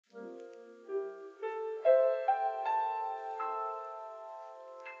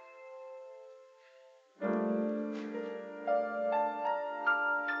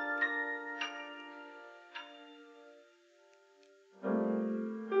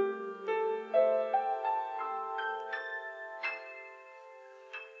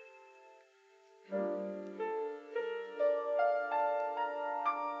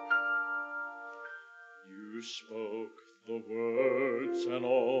You spoke the words and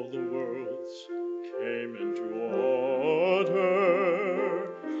all the worlds came into order.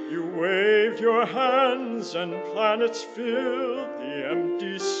 You waved your hands and planets filled the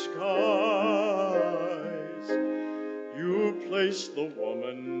empty skies. You placed the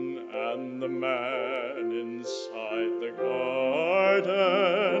woman and the man inside the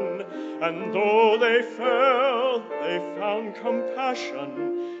garden, and though they fell, they found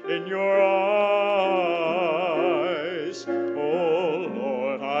compassion in your eyes. Oh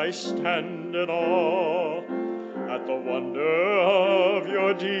Lord, I stand in awe at the wonder of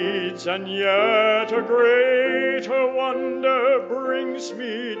your deeds, and yet a greater wonder brings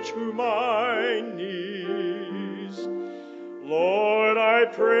me to my knees. Lord, I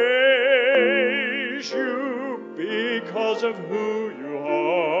praise you because of who you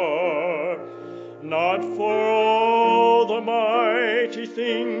are, not for all the mighty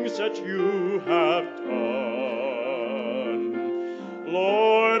things that you have done.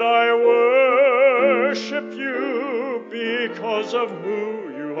 Lord, I worship you because of who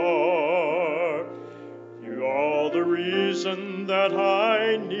you are. You are the reason that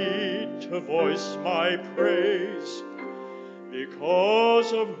I need to voice my praise,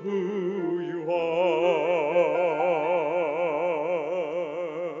 because of who you are.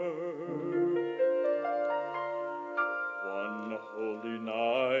 One holy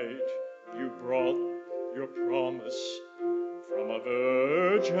night you brought your promise from a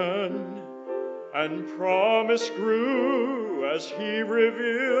virgin, and promise grew as he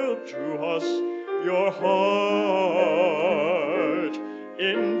revealed to us your heart,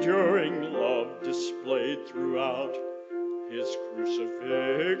 enduring love displayed throughout his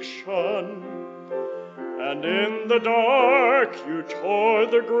crucifixion. And in the dark you tore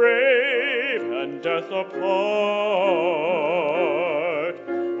the grave and death apart.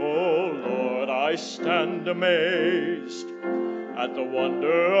 Oh Lord, I stand amazed at the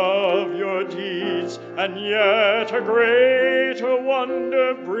wonder of your deeds, and yet a greater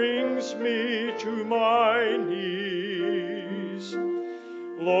wonder brings me to my knees.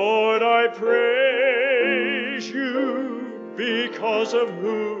 Lord, I praise you because of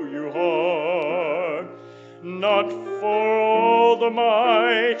who you are, not for all the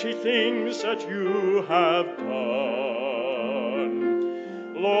mighty things that you have done.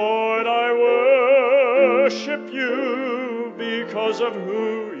 Lord, I worship you because of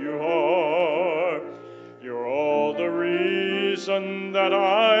who you are. You're all the reason that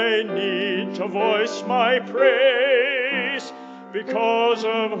I need to voice my praise, because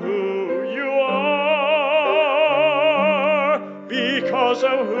of who you are, because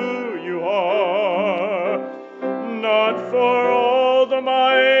of who you are, not for all the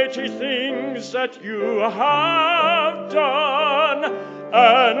mighty things that you have done.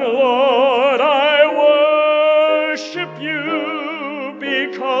 And Lord, I worship you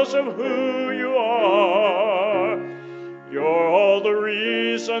because of who you are. You're all the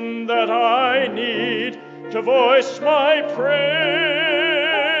reason that I need to voice my praise,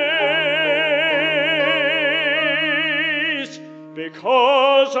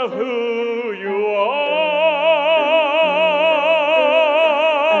 because of who you are.